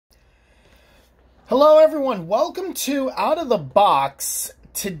Hello everyone, welcome to Out of the Box.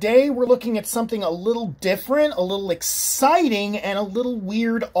 Today we're looking at something a little different, a little exciting, and a little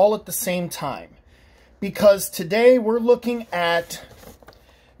weird all at the same time. Because today we're looking at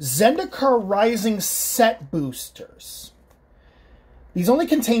Zendikar Rising set boosters. These only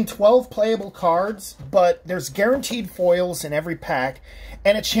contain 12 playable cards, but there's guaranteed foils in every pack,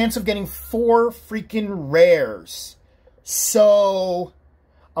 and a chance of getting 4 freaking rares. So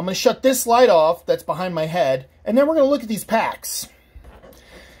I'm going to shut this light off that's behind my head, and then we're going to look at these packs.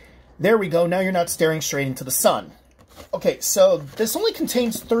 There we go. Now you're not staring straight into the sun. Okay, so this only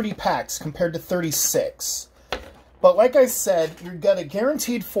contains 30 packs compared to 36. But like I said, you've got a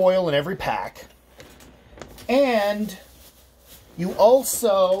guaranteed foil in every pack. And you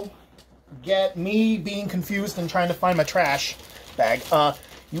also get me being confused and trying to find my trash bag.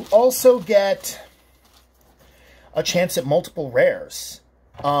 You also get a chance at multiple rares.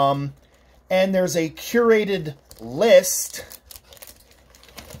 And there's a curated list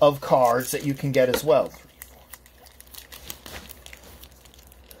of cards that you can get as well.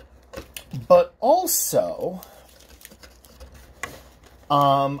 But also,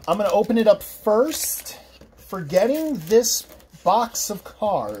 I'm going to open it up first. For getting this box of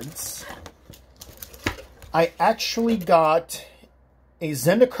cards, I actually got a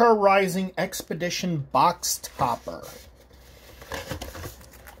Zendikar Rising Expedition box topper.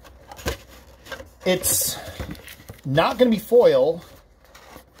 It's not going to be foil,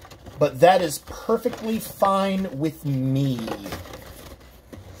 but that is perfectly fine with me.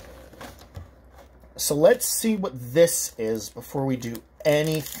 So let's see what this is before we do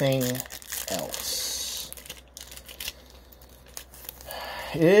anything else.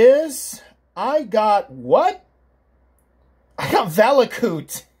 I got what? I got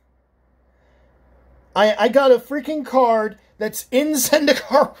Valakut. I got a freaking card that's in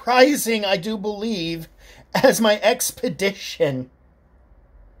Zendikar Rising, I do believe, as my expedition.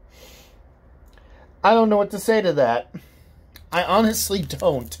 I don't know what to say to that. I honestly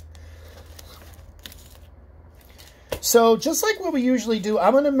don't. So, just like what we usually do,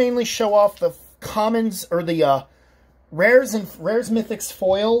 I'm going to mainly show off the commons, or the rares and rares, mythics,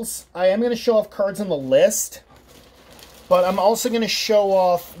 foils. I am going to show off cards on the list. But I'm also going to show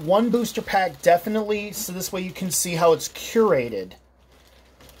off one booster pack, definitely, so this way you can see how it's curated.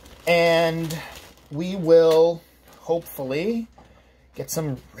 And we will, hopefully, get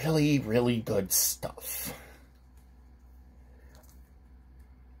some really, really good stuff.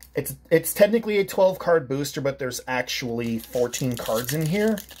 It's technically a 12-card booster, but there's actually 14 cards in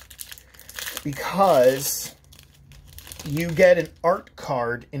here. Because you get an art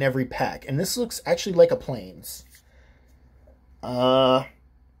card in every pack. And this looks actually like a Plains.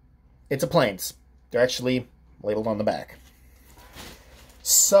 It's a Plains. They're actually labeled on the back.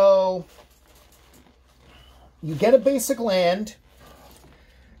 So, you get a basic land,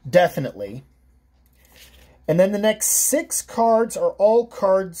 definitely. And then the next 6 cards are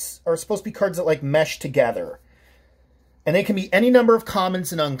supposed to be cards that like mesh together. And they can be any number of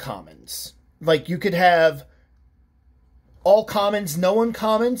commons and uncommons. Like you could have all commons, no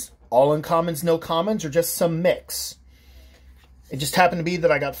uncommons, all uncommons, no commons, or just some mix. It just happened to be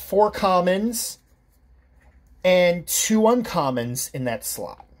that I got 4 commons and 2 uncommons in that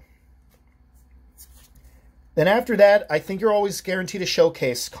slot. Then after that, I think you're always guaranteed a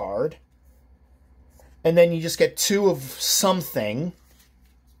showcase card. And then you just get 2 of something.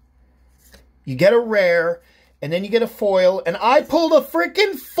 You get a rare, and then you get a foil. And I pulled a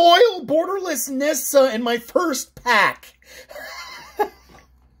freaking foil Borderless Nissa in my first pack.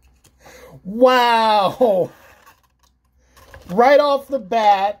 Wow. Right off the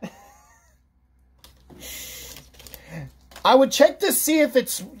bat, I would check to see if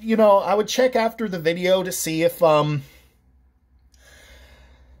it's, I would check after the video to see if the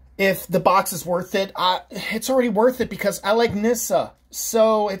box is worth it. It's already worth it because I like Nissa.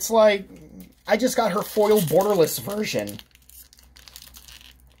 So it's like, I just got her foil borderless version.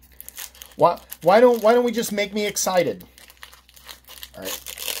 Why don't we just make me excited? All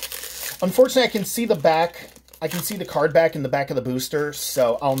right. Unfortunately, I can see the back. I can see the card back in the back of the booster,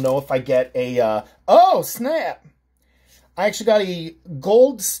 so I'll know if I get a, oh, snap! I actually got a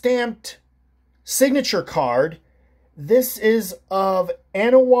gold-stamped signature card. This is of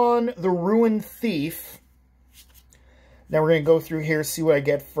Anawan the Ruined Thief. Now we're going to go through here, see what I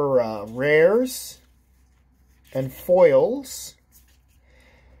get for rares and foils.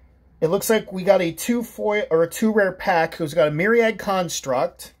 It looks like we got a 2 rare pack who's got a Myriad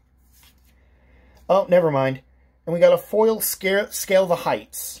Construct. Oh, never mind. And we got a foil Scale the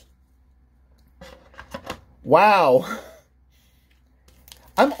Heights. Wow.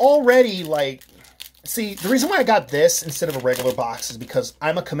 I'm already, like, See, the reason why I got this instead of a regular box is because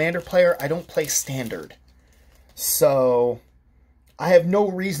I'm a Commander player. I don't play Standard. So, I have no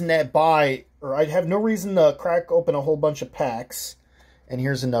reason to buy, or I have no reason to crack open a whole bunch of packs. And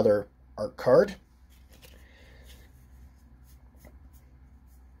here's another art card.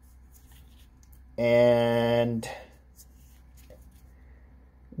 And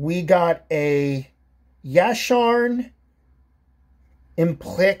we got a Yasharn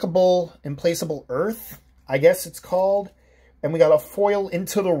Implacable Earth, I guess it's called. And we got a foil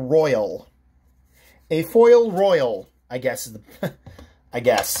Into the Royal. A foil royal, I guess is the I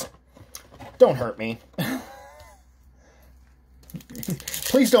guess. Don't hurt me.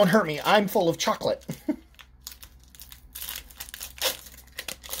 Please don't hurt me. I'm full of chocolate.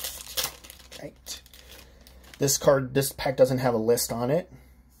 Right. This pack doesn't have a list on it.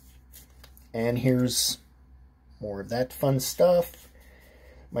 And here's more of that fun stuff.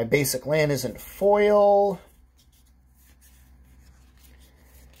 My basic land isn't foil.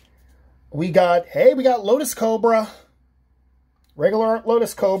 We got Lotus Cobra. Regular art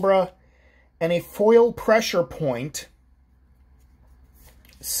Lotus Cobra. And a foil Pressure Point.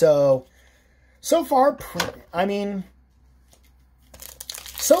 So far, I'm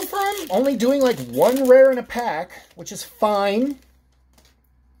only doing like one rare in a pack, which is fine.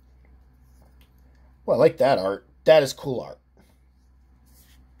 Well, I like that art. That is cool art.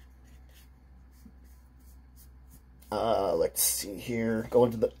 Let's see here. Go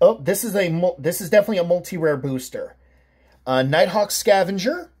into the... Oh, this is definitely a multi-rare booster. Nighthawk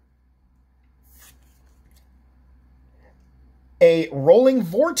Scavenger. A Rolling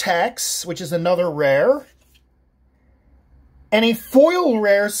Vortex, which is another rare. And a foil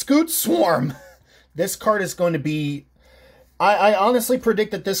rare Scoot Swarm. This card is going to be... I honestly predict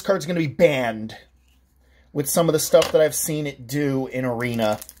that this card's going to be banned with some of the stuff that I've seen it do in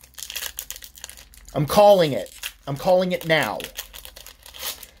Arena. I'm calling it. I'm calling it now.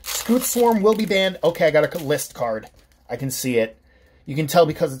 Scoot Swarm will be banned. Okay, I got a list card. I can see it. You can tell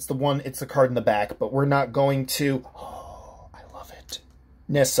because it's the card in the back, but we're not going to... Oh, I love it.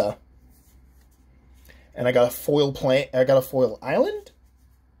 Nissa. And I got a foil island.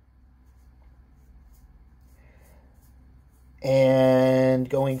 And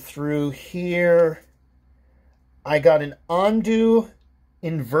going through here, I got an Ondu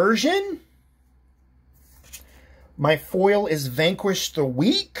Inversion. My foil is Vanquish the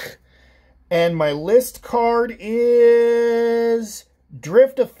Weak. And my list card is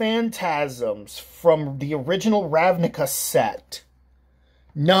Drift of Phantasms from the original Ravnica set.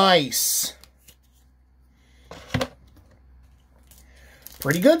 Nice.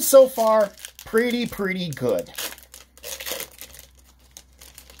 Pretty good so far. Pretty good.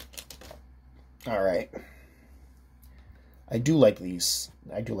 All right. I do like these.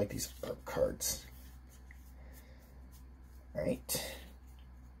 I do like these art cards. All right.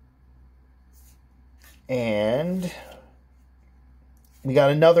 And we got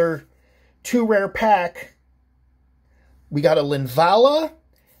another 2-rare pack. We got a Linvala,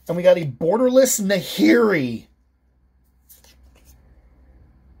 and we got a Borderless Nahiri.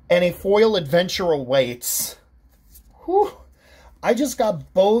 And a foil Adventure Awaits. Whew. I just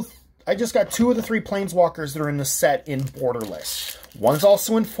got 2 of the 3 Planeswalkers that are in the set in Borderless. One's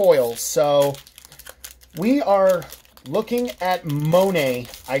also in foil, so we are looking at Monet,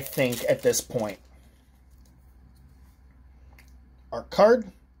 I think, at this point. Our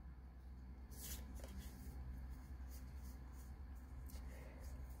card.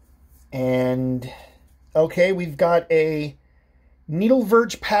 And, okay, we've got a Needle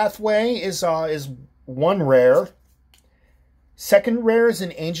Verge Pathway is 1 rare. Second rare is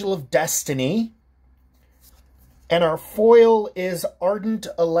an Angel of Destiny. And our foil is Ardent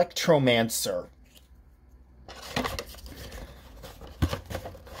Electromancer.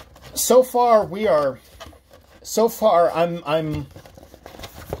 So far, I'm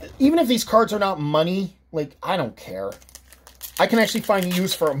even if these cards are not money, like, I don't care. I can actually find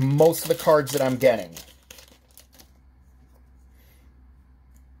use for most of the cards that I'm getting.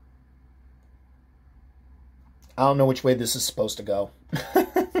 I don't know which way this is supposed to go.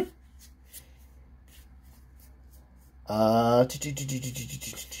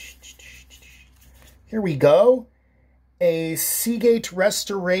 Here we go. A Seagate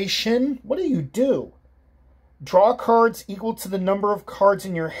Restoration. What do you do? Draw cards equal to the number of cards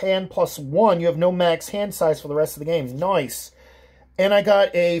in your hand plus 1. You have no max hand size for the rest of the game. Nice. And I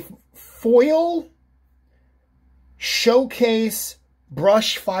got a foil Showcase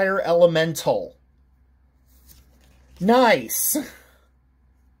Brushfire Elemental. Nice.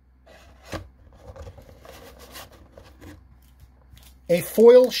 a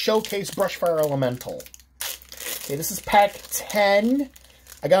foil showcase Brushfire Elemental. Okay, this is pack 10.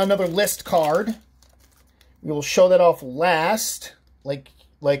 I got another list card. We will show that off last, like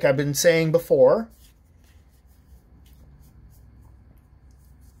I've been saying before.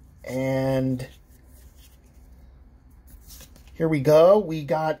 And here we go. We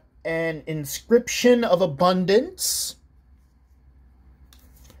got an Inscription of Abundance.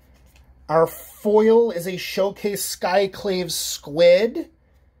 Our foil is a Showcase Skyclave Squid.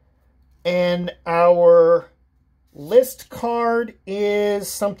 And our list card is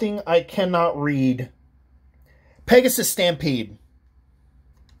something I cannot read. Pegasus Stampede.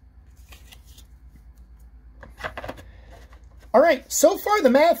 Alright, so far the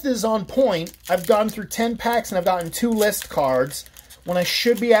math is on point. I've gone through 10 packs and I've gotten 2 list cards when I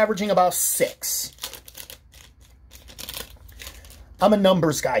should be averaging about 6. I'm a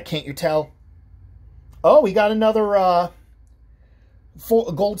numbers guy, can't you tell? Oh, we got another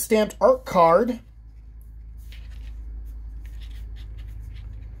full gold stamped art card.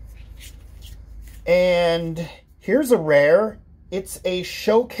 And here's a rare. It's a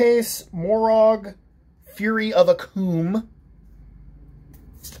Showcase Morog Fury of Akum.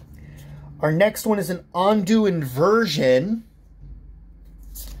 Our next one is an Ondu Inversion.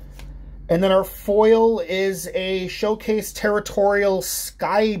 And then our foil is a Showcase Territorial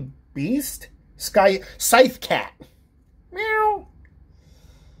Sky Beast? Scythe Cat. Meow.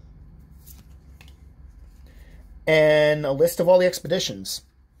 And a list of all the expeditions.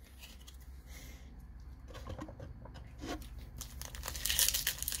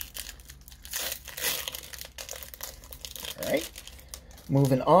 Alright.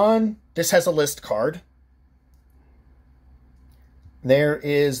 Moving on. This has a list card. There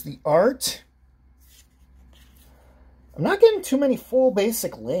is the art. I'm not getting too many foil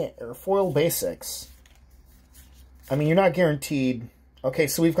basics. I mean, you're not guaranteed. Okay,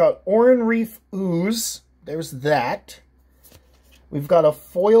 so we've got Oran Reef Ooze. There's that. We've got a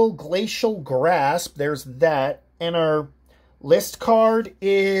foil Glacial Grasp. There's that. And our list card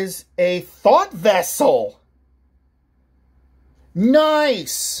is a Thought Vessel.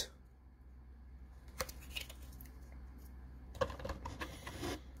 Nice!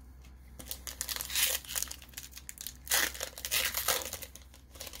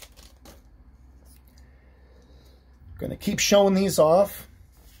 Gonna keep showing these off.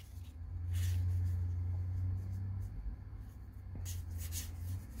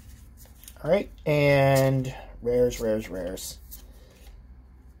 Alright, and rares.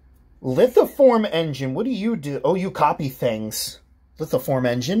 Lithoform Engine, what do you do? Oh, you copy things. Lithoform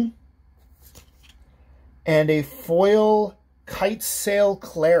Engine. And a foil Kite Sail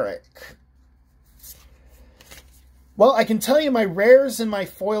Cleric. Well, I can tell you my rares and my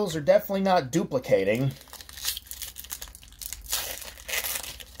foils are definitely not duplicating.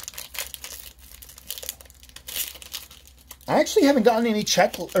 I actually haven't gotten any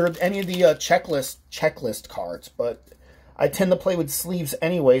any of the checklist cards, but I tend to play with sleeves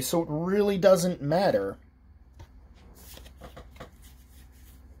anyway, so it really doesn't matter.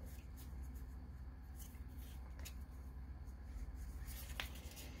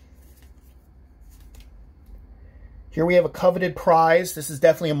 Here we have a Coveted Prize. This is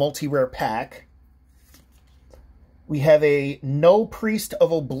definitely a multi-rare pack. We have a No Priest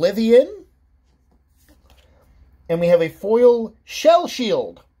of Oblivion. And we have a foil Shell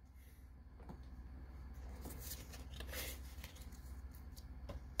Shield.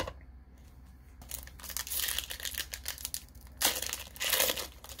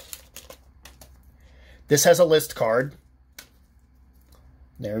 This has a list card.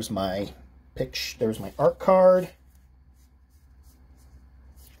 There's my picture. There's my art card.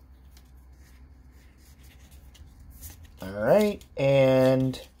 All right,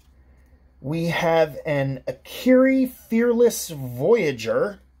 and we have an Akiri Fearless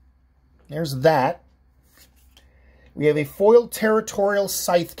Voyager. There's that. We have a foil Territorial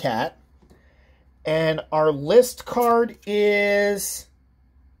Scythe Cat. And our list card is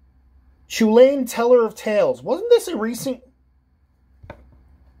Chulane Teller of Tales. Wasn't this a recent...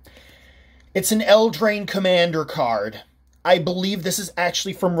 It's an Eldraine Commander card. I believe this is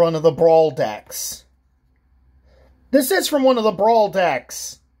actually from one of the Brawl decks. This is from one of the Brawl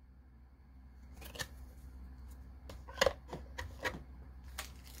decks.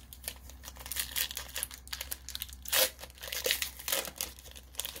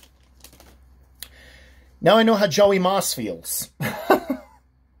 Now I know how Joey Moss feels.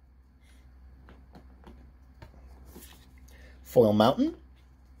 Foil Mountain.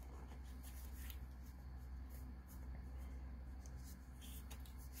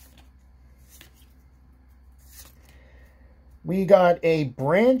 We got a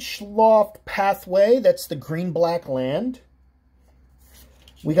Branch Loft Pathway. That's the green-black land.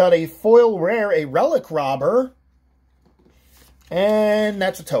 We got a foil rare, a Relic Robber. And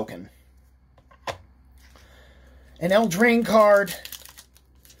that's a token. An Eldraine card.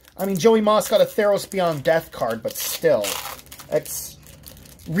 I mean, Joey Moss got a Theros Beyond Death card, but still. It's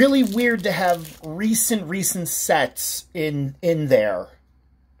really weird to have recent sets in there.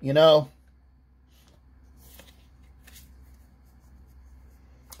 You know?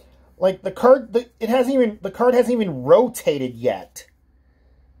 Like, the card hasn't even rotated yet.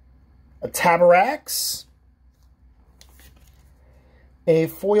 A Tabarax. A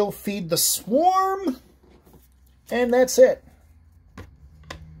foil Feed the Swarm. And that's it.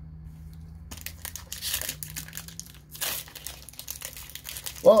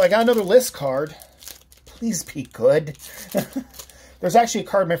 Well, I got another list card. Please be good. There's actually a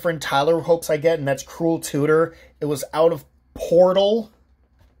card my friend Tyler hopes I get, and that's Cruel Tutor. It was out of Portal.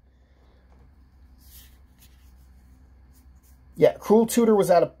 Yeah, Cruel Tutor was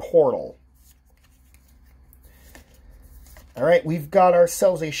out of Portal. Alright, we've got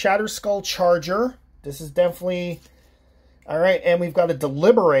ourselves a Shatterskull Charger. This is definitely... Alright, and we've got a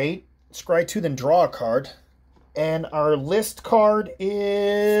Deliberate. Scry 2, then draw a card. And our list card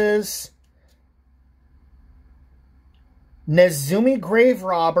is... Nezumi Grave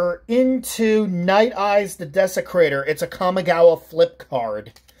Robber into Night Eyes the Desecrator. It's a Kamigawa flip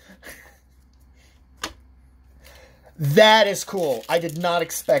card. That is cool. I did not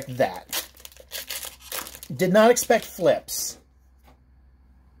expect that. Did not expect flips.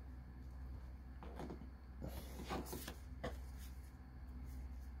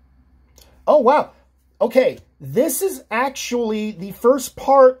 Oh, wow. Okay, this is actually the first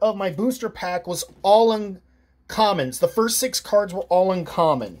part of my booster pack was all uncommons. The first 6 cards were all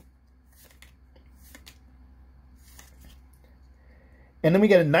uncommon. And then we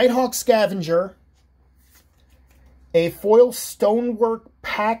get a Nighthawk Scavenger, a foil Stonework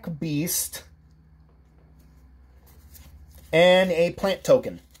Pack Beast, and a plant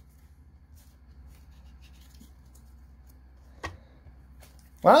token.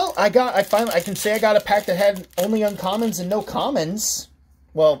 Well, I can say I got a pack that had only uncommons and no commons.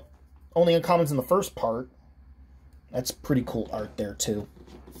 Well, only uncommons in the first part. That's pretty cool art there, too.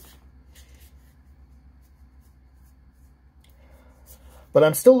 But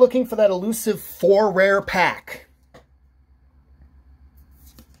I'm still looking for that elusive 4 rare pack.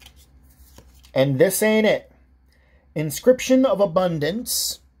 And this ain't it. Inscription of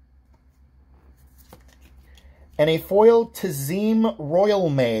Abundance. And a foil Tazim Royal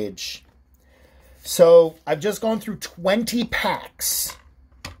Mage. So, I've just gone through 20 packs.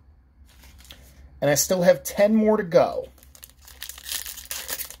 And I still have 10 more to go.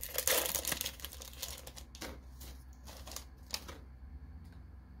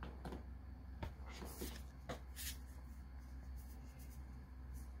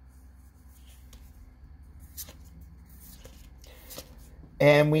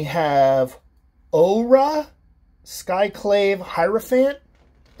 And we have Aura, Skyclave Hierophant.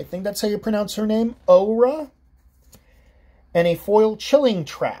 I think that's how you pronounce her name. Aura. And a foil Chilling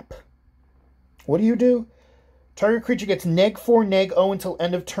Trap. What do you do? Target creature gets -4, -0 until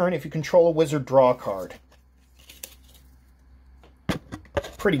end of turn. If you control a wizard, draw a card.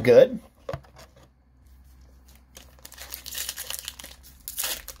 Pretty good.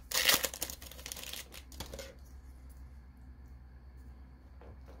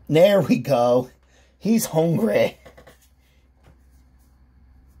 There we go. He's hungry.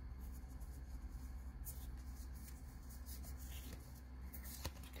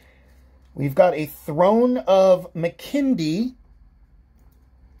 We've got a Throne of Makindi.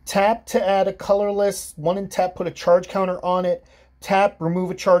 Tap to add a colorless. 1 and tap, put a charge counter on it. Tap,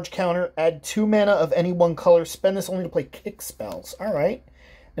 remove a charge counter. Add 2 mana of any one color. Spend this only to play kick spells. Alright.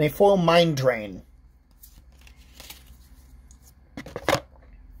 And a foil Mind Drain.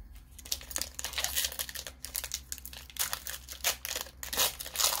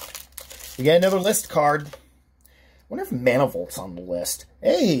 We get another list card. I wonder if Mana Volt's on the list.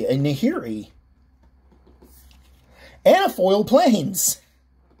 Hey, a Nahiri. And a foil Plains.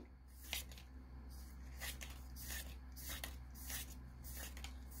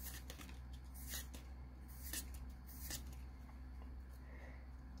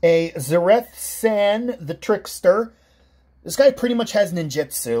 A Zareth San, the Trickster. This guy pretty much has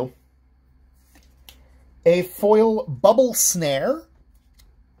ninjutsu. A foil Bubble Snare.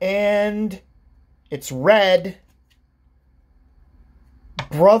 And it's red.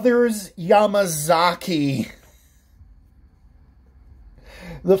 Brothers Yamazaki.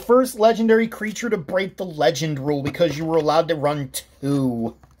 The first legendary creature to break the legend rule because you were allowed to run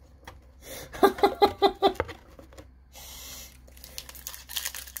 2.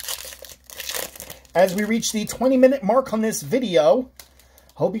 As we reach the 20-minute mark on this video,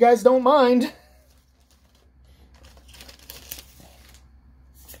 hope you guys don't mind.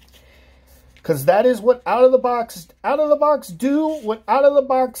 Because that is what out of the box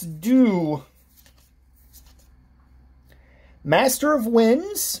do. Master of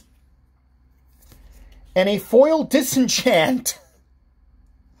Winds. And a foil disenchant.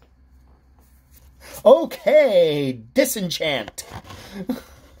 Okay, disenchant.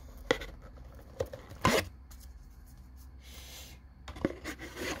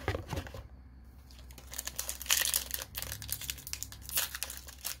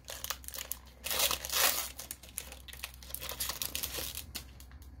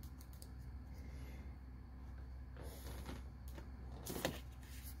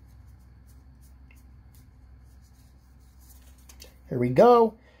 Here we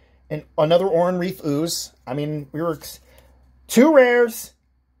go. And another Oran Reef Ooze. I mean, we were 2 rares.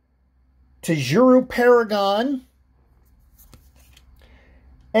 Tajuru Paragon.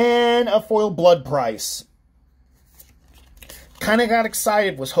 And a foil Blood Price. Kind of got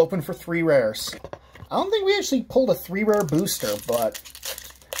excited. Was hoping for 3 rares. I don't think we actually pulled a 3 rare booster, but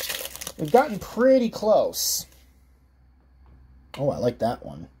we've gotten pretty close. Oh, I like that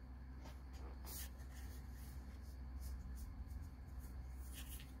one.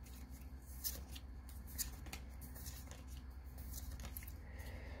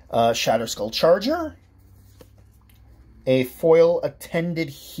 Shadow Skull Charger, a foil Attended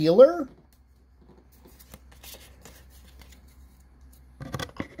Healer,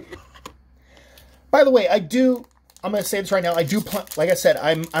 by the way, I'm going to say this right now, like I said,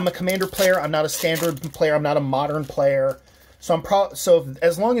 I'm a Commander player, I'm not a Standard player, I'm not a Modern player, so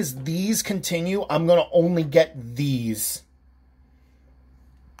as long as these continue, I'm going to only get these.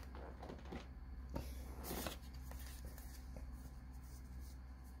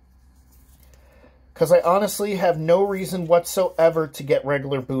 Because I honestly have no reason whatsoever to get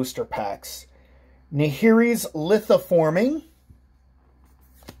regular booster packs. Nahiri's Lithoforming.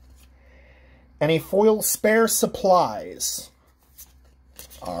 And a foil Spare Supplies.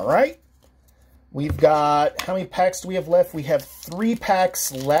 Alright. We've got... How many packs do we have left? We have 3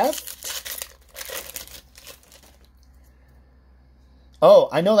 packs left. Oh,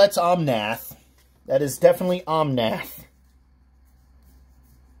 I know that's Omnath. That is definitely Omnath.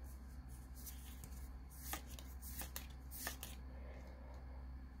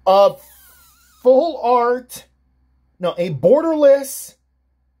 A full art, no, a borderless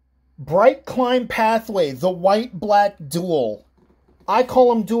Bright Climb Pathway, the white-black dual. I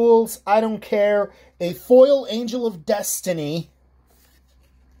call them duals, I don't care. A foil Angel of Destiny.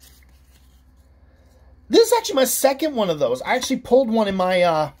 This is actually my second one of those. I actually pulled one in my,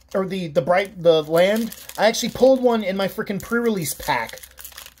 the land. I actually pulled one in my freaking pre-release pack.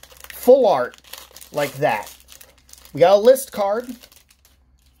 Full art, like that. We got a list card.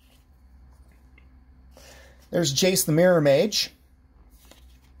 There's Jace the Mirror Mage.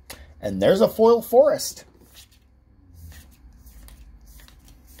 And there's a foil Forest.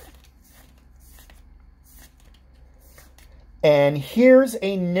 And here's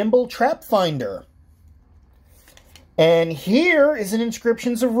a Nimble Trap Finder. And here is an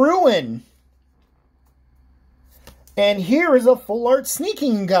Inscriptions of Ruin. And here is a full art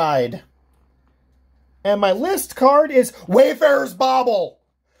Sneaking Guide. And my list card is Wayfarer's Bauble.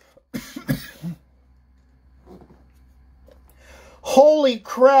 Holy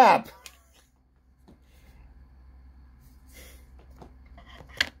crap!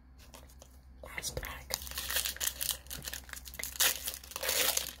 Last pack.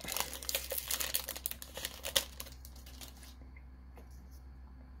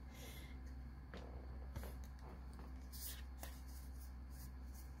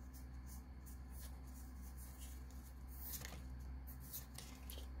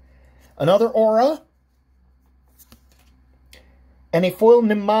 Another Aura. And a foil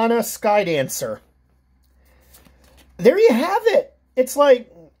Nimana Skydancer. There you have it. It's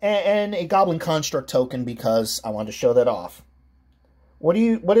like, and a Goblin Construct token because I wanted to show that off. What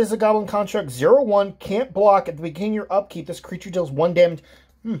is a Goblin Construct? 0/1, can't block. At the beginning of your upkeep, this creature deals 1 damage.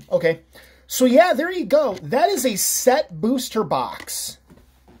 Okay. So yeah, there you go. That is a set booster box.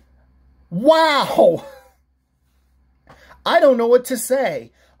 Wow. I don't know what to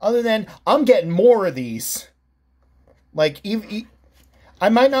say. Other than, I'm getting more of these. Like, I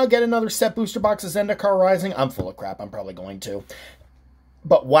might not get another set booster box of Zendikar Rising. I'm full of crap. I'm probably going to.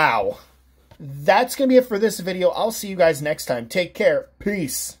 But wow. That's going to be it for this video. I'll see you guys next time. Take care.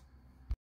 Peace.